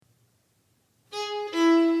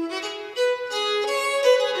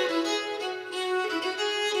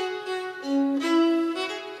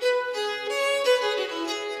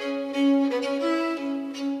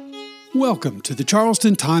Welcome to the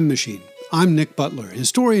Charleston Time Machine. I'm Nick Butler,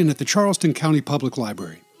 historian at the Charleston County Public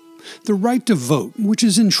Library. The right to vote, which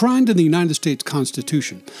is enshrined in the United States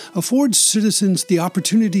Constitution, affords citizens the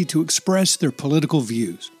opportunity to express their political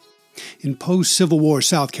views. In post-Civil War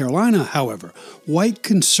South Carolina, however, white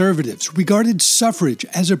conservatives regarded suffrage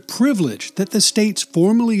as a privilege that the state's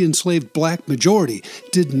formerly enslaved black majority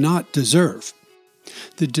did not deserve.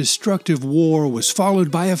 The destructive war was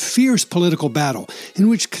followed by a fierce political battle in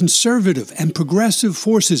which conservative and progressive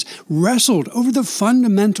forces wrestled over the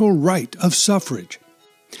fundamental right of suffrage.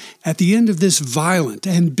 At the end of this violent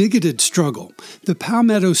and bigoted struggle, the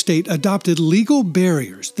Palmetto State adopted legal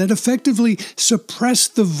barriers that effectively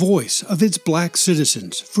suppressed the voice of its black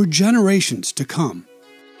citizens for generations to come.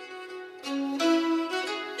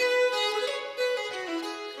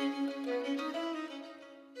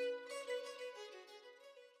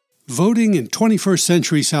 Voting in 21st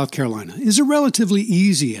century South Carolina is a relatively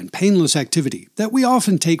easy and painless activity that we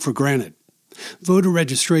often take for granted. Voter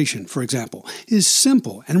registration, for example, is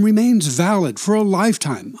simple and remains valid for a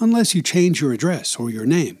lifetime unless you change your address or your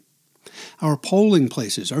name. Our polling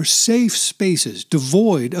places are safe spaces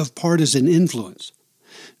devoid of partisan influence.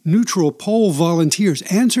 Neutral poll volunteers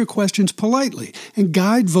answer questions politely and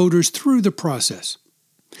guide voters through the process.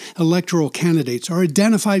 Electoral candidates are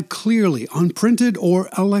identified clearly on printed or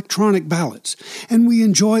electronic ballots, and we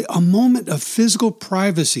enjoy a moment of physical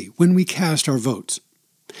privacy when we cast our votes.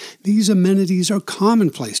 These amenities are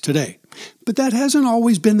commonplace today, but that hasn't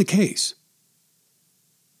always been the case.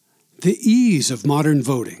 The ease of modern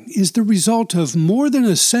voting is the result of more than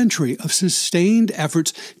a century of sustained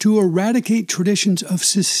efforts to eradicate traditions of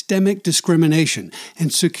systemic discrimination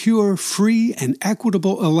and secure free and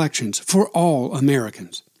equitable elections for all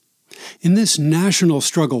Americans. In this national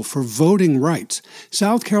struggle for voting rights,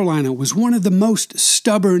 South Carolina was one of the most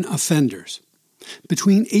stubborn offenders.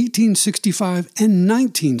 Between 1865 and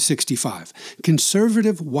 1965,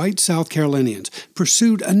 conservative white South Carolinians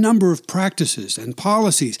pursued a number of practices and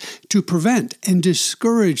policies to prevent and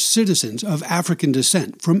discourage citizens of African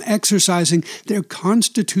descent from exercising their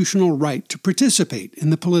constitutional right to participate in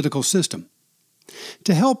the political system.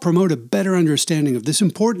 To help promote a better understanding of this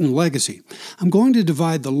important legacy, I'm going to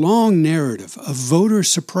divide the long narrative of voter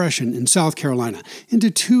suppression in South Carolina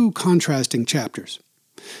into two contrasting chapters.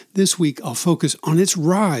 This week, I'll focus on its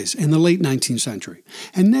rise in the late 19th century,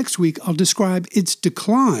 and next week, I'll describe its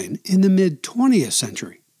decline in the mid-20th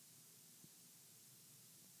century.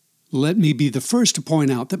 Let me be the first to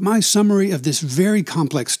point out that my summary of this very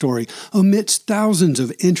complex story omits thousands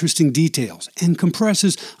of interesting details and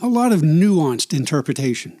compresses a lot of nuanced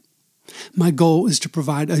interpretation. My goal is to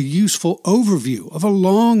provide a useful overview of a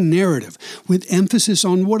long narrative with emphasis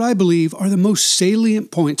on what I believe are the most salient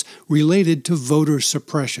points related to voter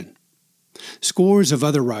suppression. Scores of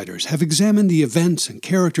other writers have examined the events and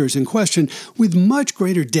characters in question with much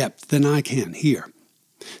greater depth than I can here.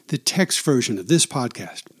 The text version of this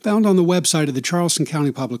podcast, found on the website of the Charleston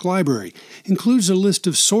County Public Library, includes a list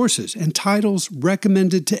of sources and titles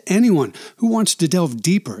recommended to anyone who wants to delve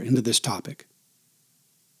deeper into this topic.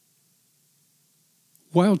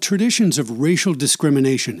 While traditions of racial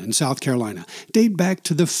discrimination in South Carolina date back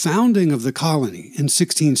to the founding of the colony in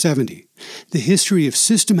 1670, the history of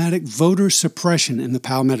systematic voter suppression in the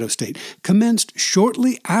Palmetto State commenced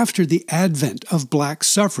shortly after the advent of black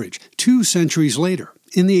suffrage 2 centuries later,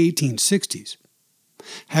 in the 1860s.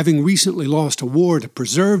 Having recently lost a war to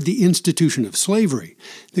preserve the institution of slavery,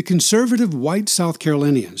 the conservative white South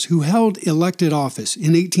Carolinians who held elected office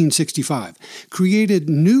in 1865 created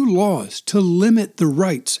new laws to limit the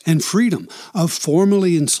rights and freedom of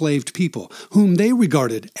formerly enslaved people whom they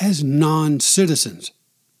regarded as non-citizens.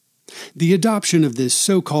 The adoption of this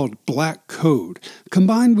so-called Black Code,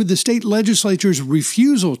 combined with the state legislature's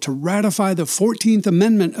refusal to ratify the 14th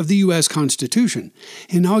Amendment of the U.S. Constitution,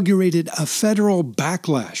 inaugurated a federal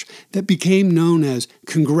backlash that became known as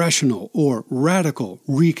Congressional or Radical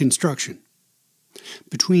Reconstruction.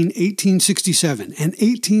 Between 1867 and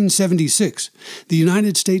 1876, the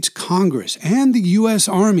United States Congress and the U.S.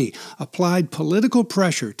 Army applied political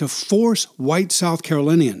pressure to force white South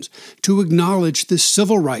Carolinians to acknowledge the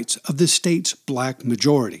civil rights of the state's black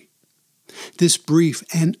majority. This brief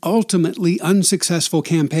and ultimately unsuccessful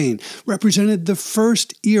campaign represented the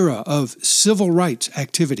first era of civil rights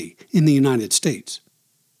activity in the United States.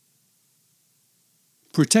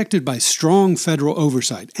 Protected by strong federal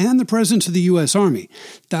oversight and the presence of the U.S. Army,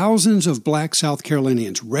 thousands of black South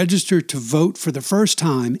Carolinians registered to vote for the first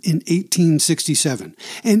time in 1867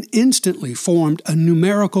 and instantly formed a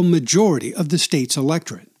numerical majority of the state's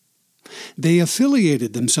electorate. They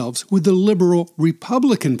affiliated themselves with the liberal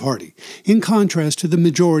Republican Party, in contrast to the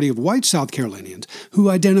majority of white South Carolinians who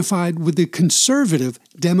identified with the conservative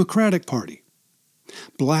Democratic Party.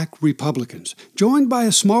 Black Republicans, joined by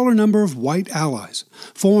a smaller number of white allies,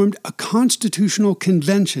 formed a constitutional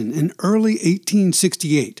convention in early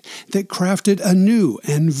 1868 that crafted a new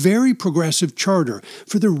and very progressive charter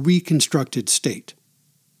for the reconstructed state.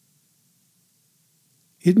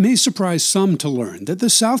 It may surprise some to learn that the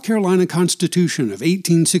South Carolina Constitution of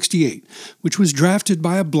 1868, which was drafted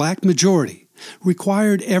by a black majority,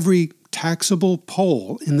 required every taxable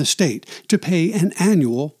poll in the state to pay an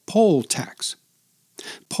annual poll tax.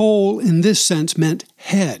 Poll in this sense meant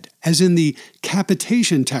head, as in the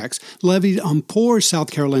capitation tax levied on poor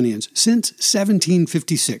South Carolinians since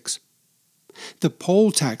 1756. The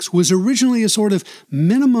poll tax was originally a sort of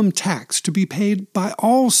minimum tax to be paid by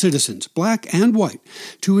all citizens, black and white,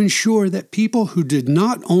 to ensure that people who did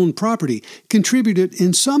not own property contributed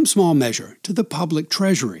in some small measure to the public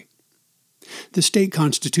treasury. The state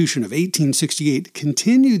constitution of 1868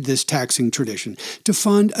 continued this taxing tradition to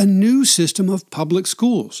fund a new system of public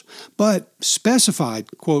schools, but specified,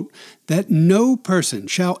 quote, that no person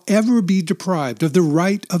shall ever be deprived of the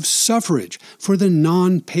right of suffrage for the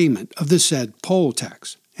non-payment of the said poll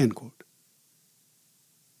tax, end quote.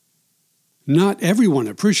 Not everyone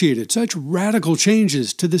appreciated such radical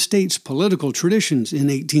changes to the state's political traditions in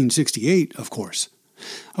 1868, of course.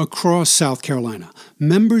 Across South Carolina,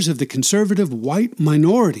 members of the conservative white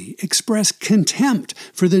minority expressed contempt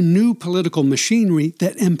for the new political machinery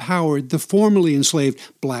that empowered the formerly enslaved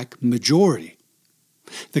black majority.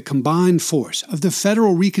 The combined force of the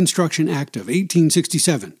Federal Reconstruction Act of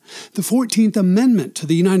 1867, the 14th Amendment to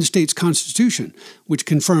the United States Constitution, which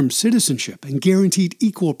confirmed citizenship and guaranteed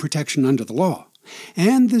equal protection under the law,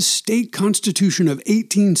 and the state constitution of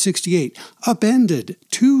 1868 upended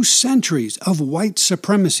 2 centuries of white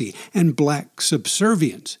supremacy and black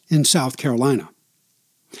subservience in South Carolina.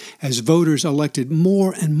 As voters elected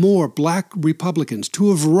more and more black Republicans to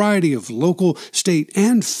a variety of local, state,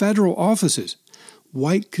 and federal offices,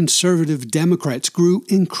 white conservative Democrats grew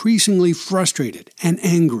increasingly frustrated and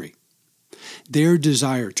angry. Their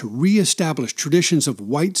desire to reestablish traditions of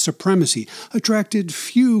white supremacy attracted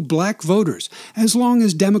few black voters as long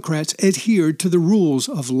as Democrats adhered to the rules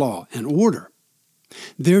of law and order.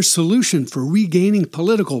 Their solution for regaining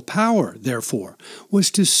political power, therefore, was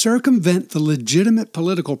to circumvent the legitimate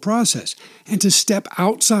political process and to step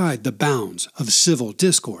outside the bounds of civil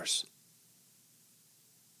discourse.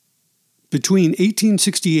 Between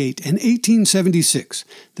 1868 and 1876,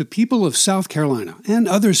 the people of South Carolina and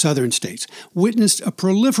other southern states witnessed a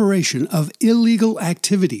proliferation of illegal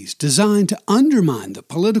activities designed to undermine the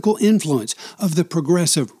political influence of the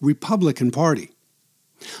progressive Republican Party.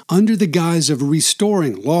 Under the guise of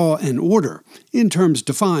restoring law and order, in terms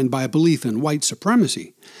defined by a belief in white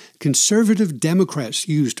supremacy, conservative Democrats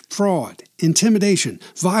used fraud, intimidation,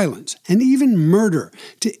 violence, and even murder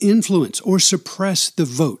to influence or suppress the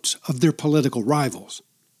votes of their political rivals.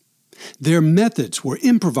 Their methods were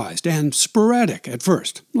improvised and sporadic at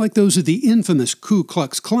first, like those of the infamous Ku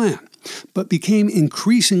Klux Klan, but became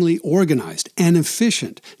increasingly organized and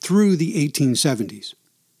efficient through the 1870s.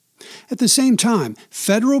 At the same time,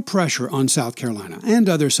 federal pressure on South Carolina and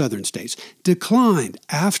other southern states declined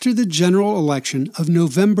after the general election of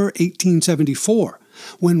November 1874,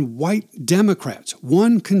 when white Democrats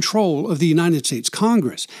won control of the United States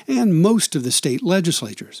Congress and most of the state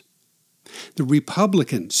legislatures. The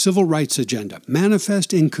Republican civil rights agenda,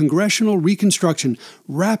 manifest in congressional Reconstruction,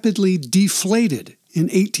 rapidly deflated in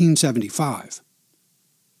 1875.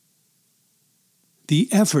 The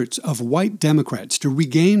efforts of white Democrats to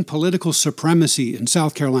regain political supremacy in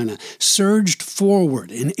South Carolina surged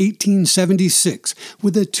forward in 1876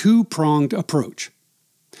 with a 2-pronged approach.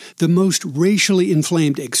 The most racially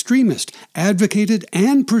inflamed extremists advocated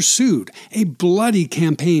and pursued a bloody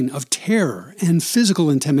campaign of terror and physical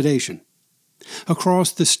intimidation.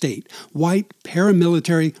 Across the state, white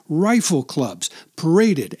paramilitary rifle clubs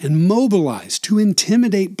paraded and mobilized to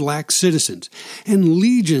intimidate black citizens, and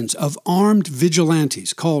legions of armed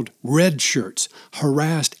vigilantes called Red Shirts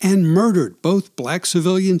harassed and murdered both black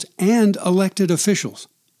civilians and elected officials.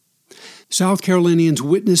 South Carolinians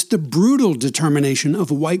witnessed the brutal determination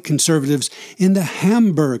of white conservatives in the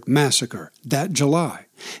Hamburg Massacre that July,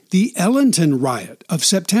 the Ellington Riot of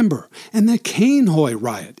September, and the Cainhoy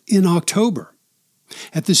Riot in October.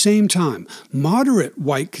 At the same time, moderate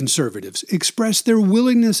white conservatives expressed their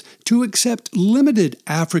willingness to accept limited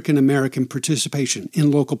African American participation in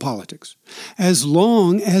local politics, as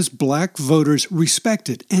long as black voters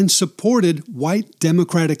respected and supported white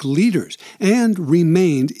Democratic leaders and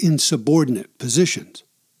remained in subordinate positions.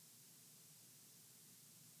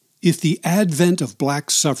 If the advent of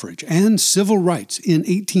black suffrage and civil rights in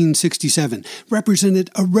 1867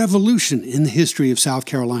 represented a revolution in the history of South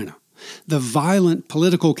Carolina, the violent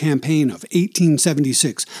political campaign of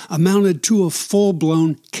 1876 amounted to a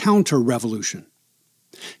full-blown counter-revolution.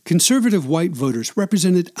 Conservative white voters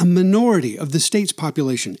represented a minority of the state's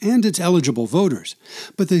population and its eligible voters,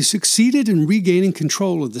 but they succeeded in regaining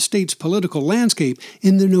control of the state's political landscape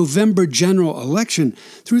in the November general election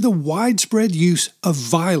through the widespread use of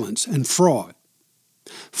violence and fraud.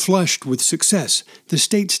 Flushed with success, the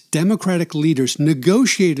state's Democratic leaders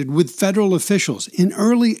negotiated with federal officials in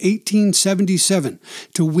early 1877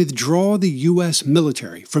 to withdraw the U.S.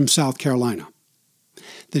 military from South Carolina.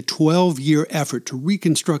 The 12-year effort to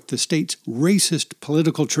reconstruct the state's racist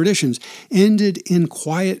political traditions ended in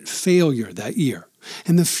quiet failure that year,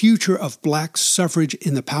 and the future of black suffrage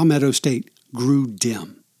in the Palmetto State grew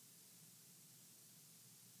dim.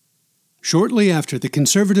 Shortly after the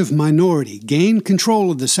conservative minority gained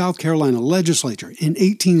control of the South Carolina legislature in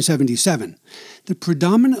 1877, the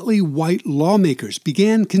predominantly white lawmakers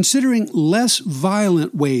began considering less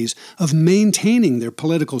violent ways of maintaining their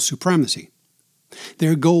political supremacy.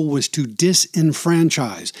 Their goal was to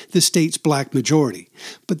disenfranchise the state's black majority,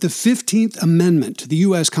 but the 15th Amendment to the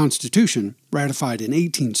U.S. Constitution, ratified in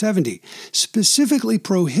 1870, specifically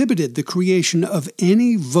prohibited the creation of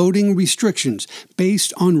any voting restrictions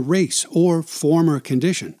based on race or former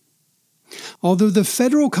condition. Although the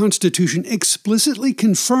federal Constitution explicitly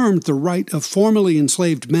confirmed the right of formerly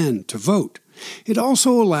enslaved men to vote, it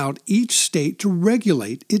also allowed each state to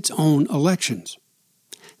regulate its own elections.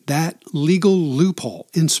 That legal loophole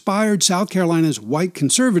inspired South Carolina's white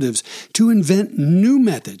conservatives to invent new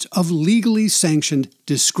methods of legally sanctioned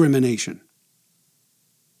discrimination.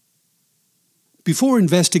 Before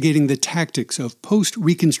investigating the tactics of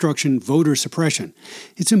post-Reconstruction voter suppression,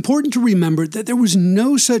 it's important to remember that there was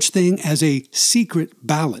no such thing as a secret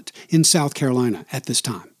ballot in South Carolina at this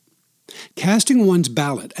time. Casting one's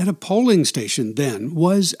ballot at a polling station then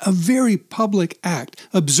was a very public act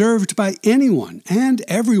observed by anyone and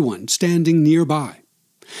everyone standing nearby.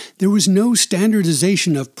 There was no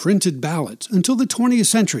standardization of printed ballots until the 20th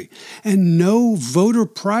century, and no voter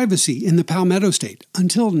privacy in the Palmetto State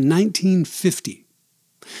until 1950.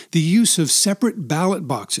 The use of separate ballot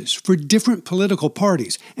boxes for different political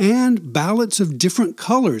parties and ballots of different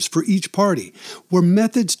colors for each party were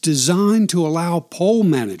methods designed to allow poll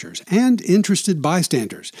managers and interested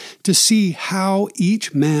bystanders to see how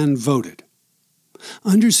each man voted.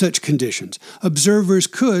 Under such conditions, observers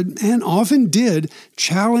could, and often did,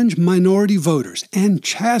 challenge minority voters and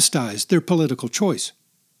chastise their political choice.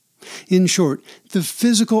 In short, the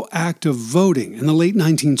physical act of voting in the late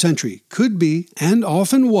 19th century could be, and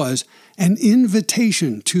often was, an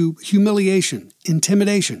invitation to humiliation,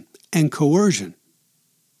 intimidation, and coercion.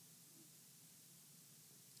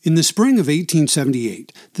 In the spring of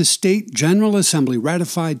 1878, the State General Assembly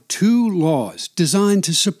ratified 2 laws designed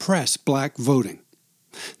to suppress black voting.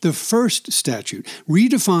 The first statute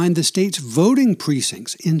redefined the state's voting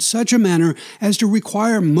precincts in such a manner as to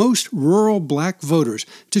require most rural black voters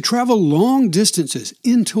to travel long distances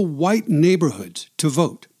into white neighborhoods to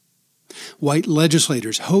vote. White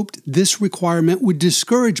legislators hoped this requirement would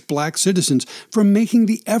discourage black citizens from making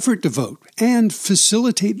the effort to vote and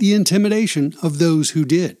facilitate the intimidation of those who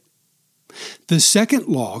did. The second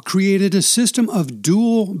law created a system of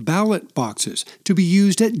dual ballot boxes to be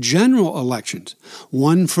used at general elections,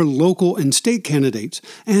 one for local and state candidates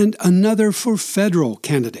and another for federal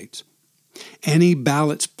candidates. Any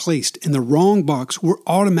ballots placed in the wrong box were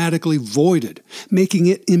automatically voided, making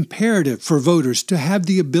it imperative for voters to have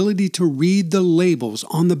the ability to read the labels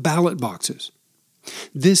on the ballot boxes.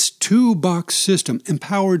 This 2-box system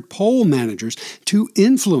empowered poll managers to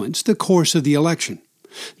influence the course of the election.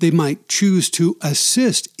 They might choose to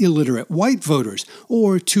assist illiterate white voters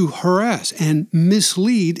or to harass and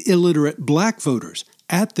mislead illiterate black voters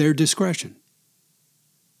at their discretion.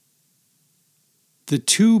 The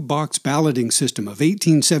 2-box balloting system of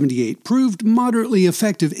 1878 proved moderately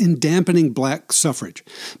effective in dampening black suffrage,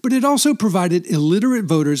 but it also provided illiterate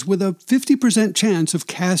voters with a 50% chance of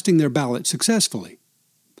casting their ballot successfully.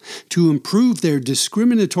 To improve their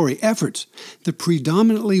discriminatory efforts, the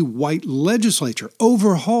predominantly white legislature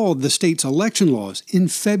overhauled the state's election laws in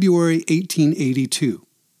February 1882.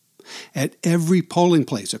 At every polling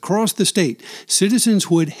place across the state, citizens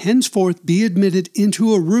would henceforth be admitted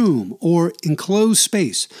into a room or enclosed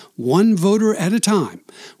space, one voter at a time,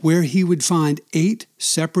 where he would find 8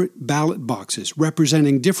 separate ballot boxes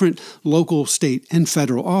representing different local, state, and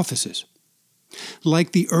federal offices.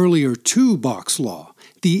 Like the earlier 2-box law,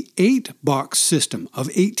 the 8-box system of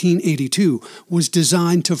 1882 was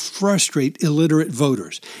designed to frustrate illiterate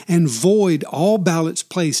voters and void all ballots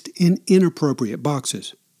placed in inappropriate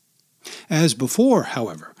boxes. As before,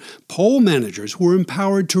 however, poll managers were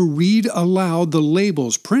empowered to read aloud the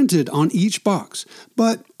labels printed on each box,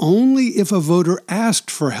 but only if a voter asked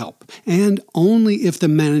for help and only if the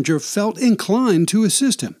manager felt inclined to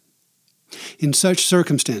assist him. In such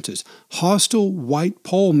circumstances, hostile white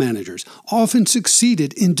poll managers often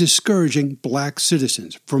succeeded in discouraging black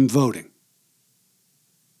citizens from voting.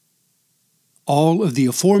 All of the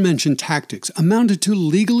aforementioned tactics amounted to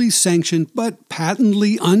legally sanctioned but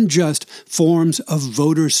patently unjust forms of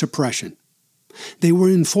voter suppression. They were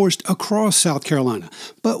enforced across South Carolina,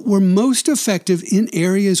 but were most effective in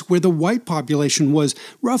areas where the white population was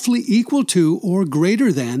roughly equal to or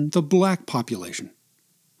greater than the black population.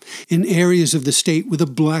 In areas of the state with a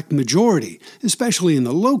black majority, especially in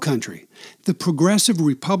the Low Country, the Progressive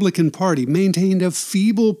Republican Party maintained a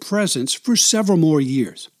feeble presence for several more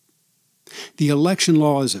years. The election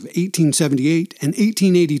laws of 1878 and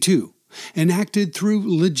 1882, enacted through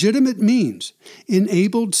legitimate means,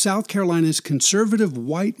 enabled South Carolina's conservative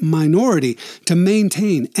white minority to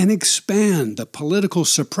maintain and expand the political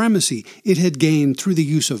supremacy it had gained through the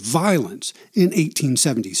use of violence in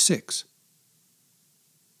 1876.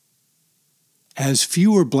 As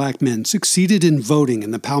fewer black men succeeded in voting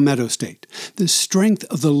in the Palmetto State, the strength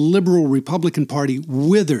of the liberal Republican Party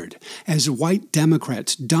withered as white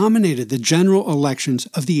Democrats dominated the general elections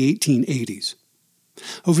of the 1880s.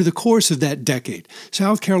 Over the course of that decade,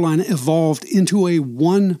 South Carolina evolved into a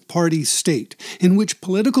one-party state in which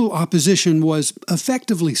political opposition was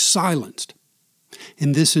effectively silenced.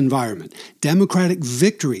 In this environment, Democratic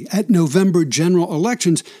victory at November general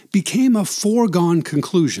elections became a foregone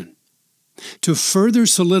conclusion. To further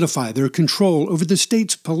solidify their control over the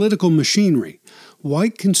state's political machinery,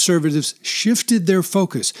 white conservatives shifted their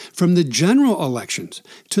focus from the general elections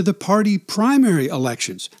to the party primary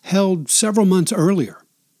elections held several months earlier.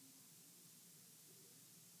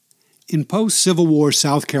 In post-Civil War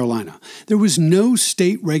South Carolina, there was no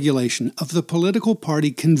state regulation of the political party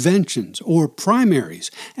conventions or primaries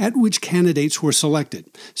at which candidates were selected,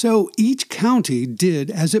 so each county did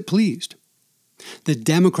as it pleased. The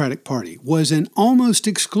Democratic Party was an almost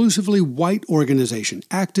exclusively white organization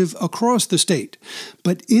active across the state,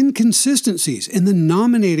 but inconsistencies in the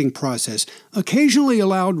nominating process occasionally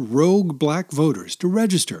allowed rogue black voters to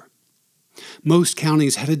register. Most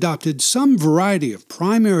counties had adopted some variety of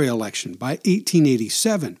primary election by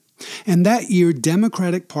 1887, and that year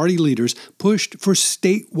Democratic Party leaders pushed for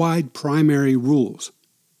statewide primary rules.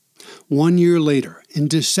 1 year later, in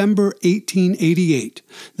December 1888,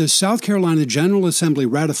 the South Carolina General Assembly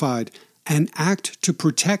ratified an act to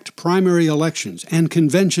protect primary elections and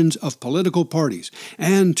conventions of political parties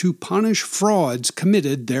and to punish frauds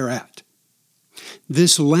committed thereat.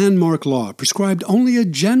 This landmark law prescribed only a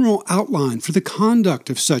general outline for the conduct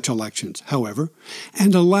of such elections, however,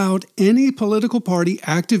 and allowed any political party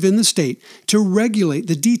active in the state to regulate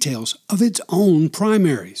the details of its own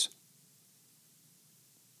primaries.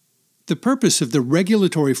 The purpose of the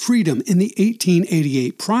regulatory freedom in the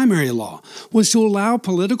 1888 primary law was to allow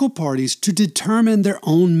political parties to determine their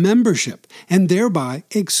own membership and thereby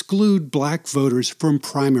exclude black voters from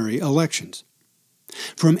primary elections.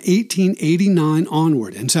 From 1889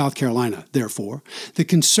 onward in South Carolina, therefore, the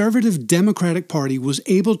conservative Democratic Party was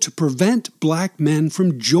able to prevent black men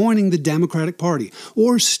from joining the Democratic Party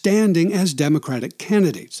or standing as Democratic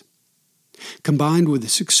candidates. Combined with the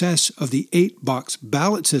success of the 8-box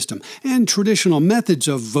ballot system and traditional methods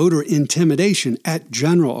of voter intimidation at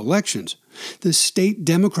general elections, the state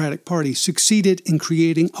Democratic Party succeeded in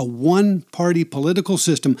creating a one-party political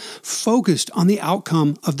system focused on the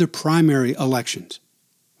outcome of the primary elections.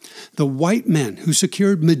 The white men who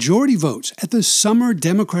secured majority votes at the summer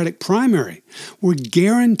Democratic primary were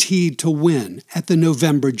guaranteed to win at the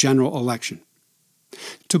November general election.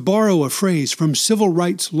 To borrow a phrase from civil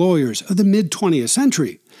rights lawyers of the mid-20th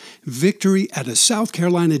century, victory at a South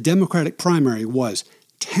Carolina Democratic primary was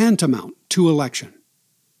tantamount to election.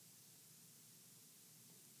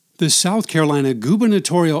 The South Carolina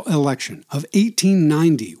gubernatorial election of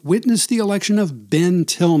 1890 witnessed the election of Ben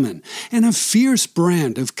Tillman and a fierce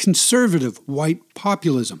brand of conservative white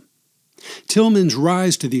populism. Tillman's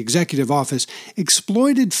rise to the executive office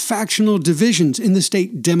exploited factional divisions in the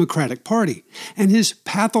state Democratic Party, and his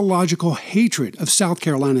pathological hatred of South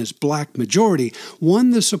Carolina's black majority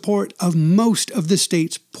won the support of most of the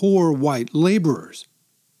state's poor white laborers.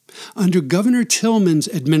 Under Governor Tillman's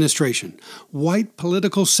administration, white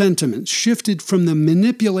political sentiments shifted from the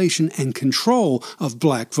manipulation and control of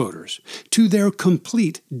black voters to their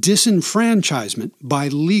complete disenfranchisement by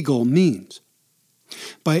legal means.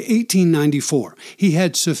 By 1894, he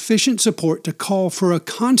had sufficient support to call for a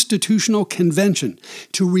constitutional convention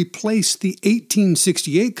to replace the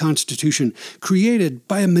 1868 Constitution created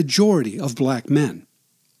by a majority of black men.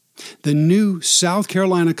 The new South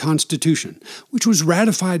Carolina Constitution, which was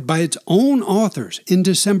ratified by its own authors in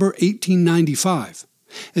December 1895,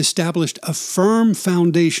 established a firm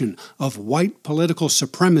foundation of white political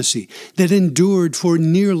supremacy that endured for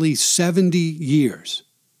nearly 70 years.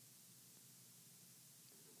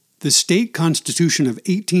 The state constitution of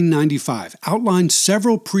 1895 outlined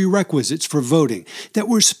several prerequisites for voting that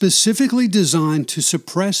were specifically designed to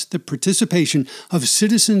suppress the participation of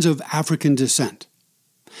citizens of African descent.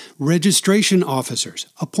 Registration officers,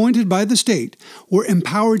 appointed by the state, were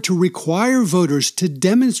empowered to require voters to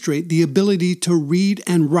demonstrate the ability to read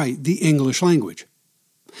and write the English language.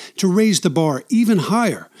 To raise the bar even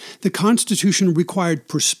higher, the Constitution required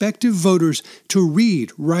prospective voters to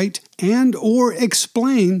read, write, and/or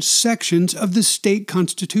explain sections of the state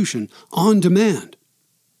constitution on demand.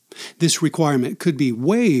 This requirement could be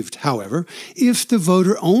waived, however, if the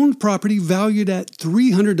voter owned property valued at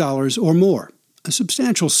 $300 or more, a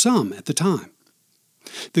substantial sum at the time.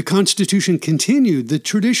 The Constitution continued the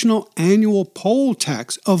traditional annual poll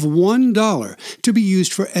tax of $1 to be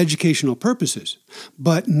used for educational purposes,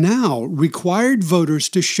 but now required voters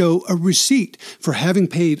to show a receipt for having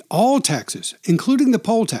paid all taxes, including the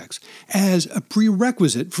poll tax, as a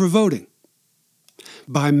prerequisite for voting.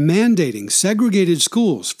 By mandating segregated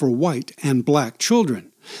schools for white and black children,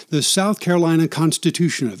 the South Carolina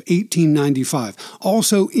Constitution of 1895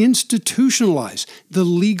 also institutionalized the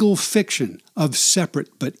legal fiction of separate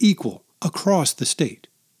but equal across the state.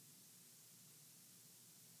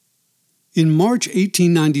 In March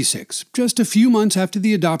 1896, just a few months after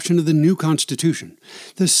the adoption of the new Constitution,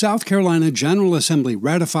 the South Carolina General Assembly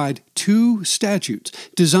ratified 2 statutes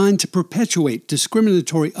designed to perpetuate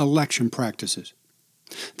discriminatory election practices.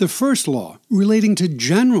 The first law, relating to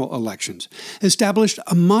general elections, established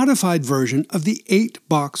a modified version of the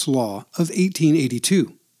 8-box law of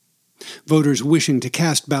 1882. Voters wishing to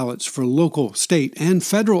cast ballots for local, state, and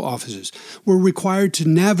federal offices were required to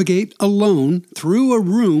navigate alone through a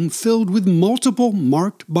room filled with multiple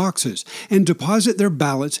marked boxes and deposit their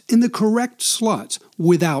ballots in the correct slots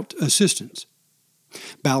without assistance.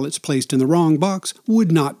 Ballots placed in the wrong box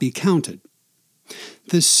would not be counted.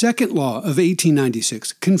 The second law of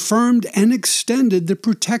 1896 confirmed and extended the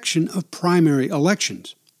protection of primary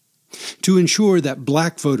elections. To ensure that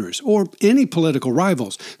black voters, or any political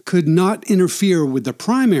rivals, could not interfere with the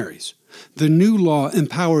primaries, the new law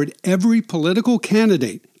empowered every political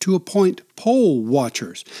candidate to appoint poll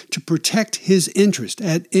watchers to protect his interest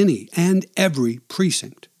at any and every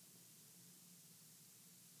precinct.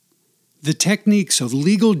 The techniques of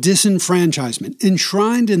legal disenfranchisement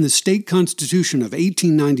enshrined in the state constitution of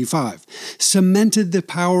 1895 cemented the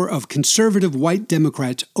power of conservative white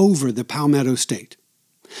Democrats over the Palmetto State.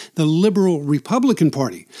 The liberal Republican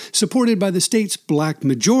Party, supported by the state's black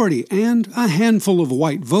majority and a handful of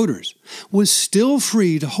white voters, was still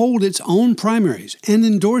free to hold its own primaries and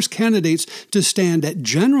endorse candidates to stand at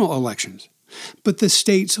general elections. But the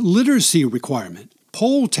state's literacy requirement,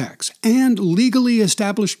 poll tax, and legally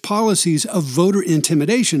established policies of voter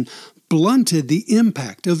intimidation blunted the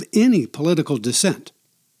impact of any political dissent.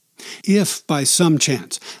 If, by some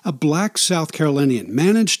chance, a black South Carolinian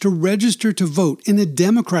managed to register to vote in a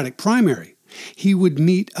Democratic primary, he would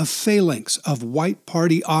meet a phalanx of white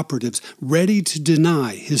party operatives ready to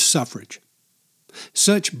deny his suffrage.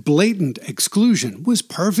 Such blatant exclusion was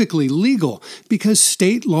perfectly legal because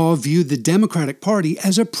state law viewed the Democratic Party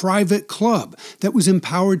as a private club that was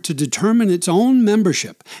empowered to determine its own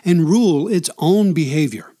membership and rule its own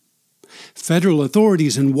behavior. Federal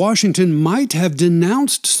authorities in Washington might have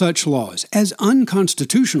denounced such laws as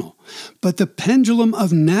unconstitutional, but the pendulum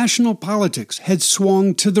of national politics had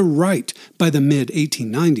swung to the right by the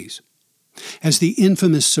mid-1890s. As the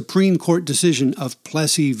infamous Supreme Court decision of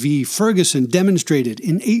Plessy v. Ferguson demonstrated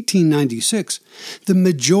in 1896, the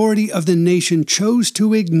majority of the nation chose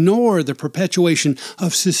to ignore the perpetuation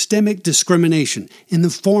of systemic discrimination in the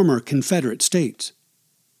former Confederate states.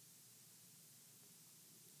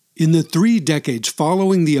 In the 3 decades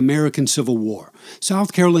following the American Civil War,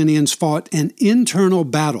 South Carolinians fought an internal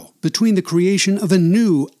battle between the creation of a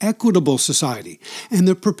new, equitable society and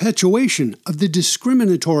the perpetuation of the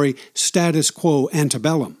discriminatory status quo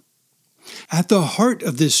antebellum. At the heart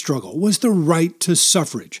of this struggle was the right to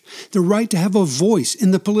suffrage, the right to have a voice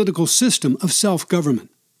in the political system of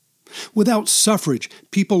self-government. Without suffrage,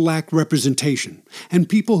 people lack representation, and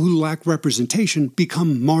people who lack representation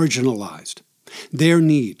become marginalized. Their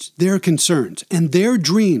needs, their concerns, and their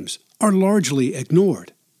dreams are largely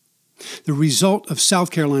ignored. The result of South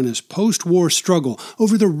Carolina's post-war struggle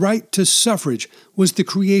over the right to suffrage was the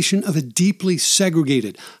creation of a deeply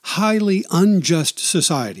segregated, highly unjust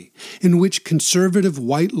society in which conservative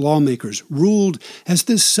white lawmakers ruled as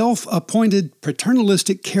the self-appointed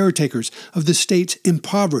paternalistic caretakers of the state's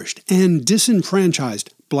impoverished and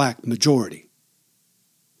disenfranchised black majority.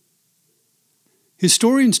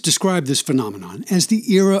 Historians describe this phenomenon as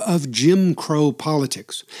the era of Jim Crow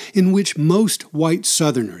politics, in which most white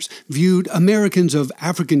Southerners viewed Americans of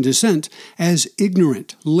African descent as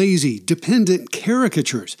ignorant, lazy, dependent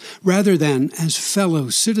caricatures rather than as fellow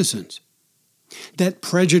citizens. That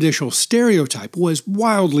prejudicial stereotype was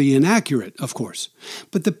wildly inaccurate, of course,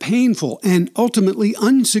 but the painful and ultimately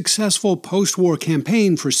unsuccessful post-war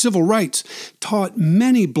campaign for civil rights taught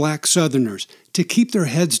many black Southerners to keep their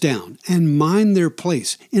heads down and mind their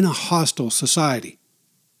place in a hostile society.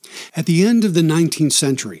 At the end of the 19th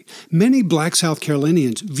century, many black South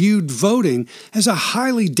Carolinians viewed voting as a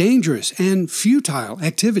highly dangerous and futile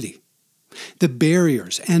activity. The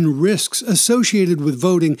barriers and risks associated with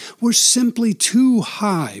voting were simply too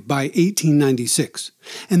high by 1896,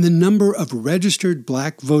 and the number of registered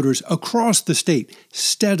black voters across the state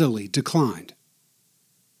steadily declined.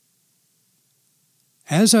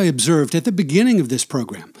 As I observed at the beginning of this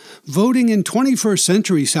program, voting in 21st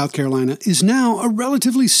century South Carolina is now a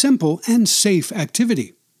relatively simple and safe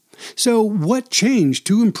activity. So what changed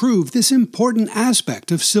to improve this important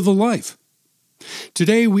aspect of civil life?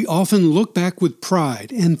 Today, we often look back with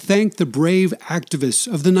pride and thank the brave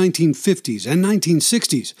activists of the 1950s and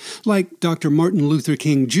 1960s, like Dr. Martin Luther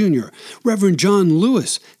King Jr., Reverend John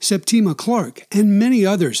Lewis, Septima Clark, and many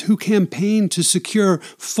others who campaigned to secure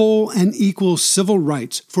full and equal civil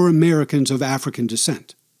rights for Americans of African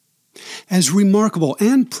descent. As remarkable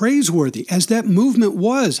and praiseworthy as that movement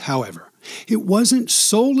was, however, it wasn't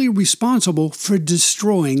solely responsible for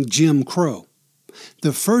destroying Jim Crow.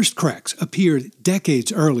 The first cracks appeared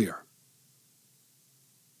decades earlier.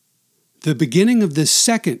 The beginning of the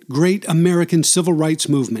second great American civil rights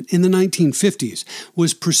movement in the 1950s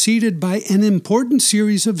was preceded by an important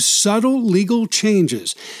series of subtle legal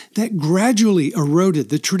changes that gradually eroded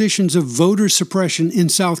the traditions of voter suppression in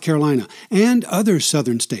South Carolina and other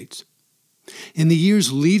southern states. In the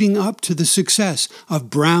years leading up to the success of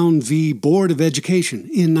Brown v. Board of Education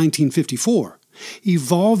in 1954,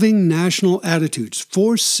 evolving national attitudes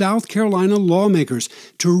forced South Carolina lawmakers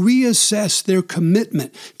to reassess their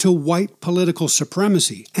commitment to white political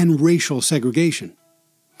supremacy and racial segregation.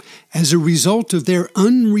 As a result of their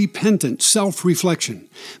unrepentant self-reflection,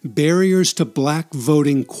 barriers to black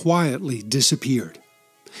voting quietly disappeared.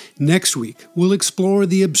 Next week, we'll explore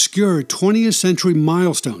the obscure 20th century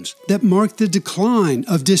milestones that marked the decline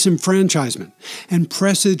of disenfranchisement and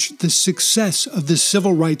presaged the success of the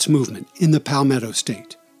civil rights movement in the Palmetto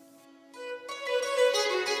State.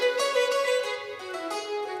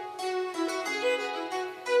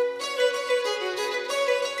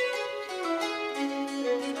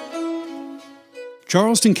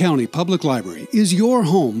 Charleston County Public Library is your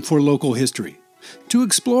home for local history. To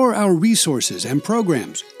explore our resources and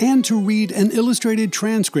programs, and to read an illustrated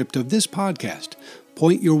transcript of this podcast,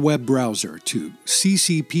 point your web browser to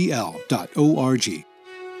ccpl.org.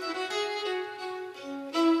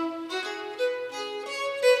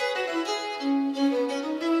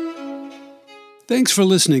 Thanks for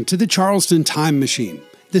listening to the Charleston Time Machine.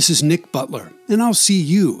 This is Nick Butler, and I'll see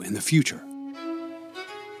you in the future.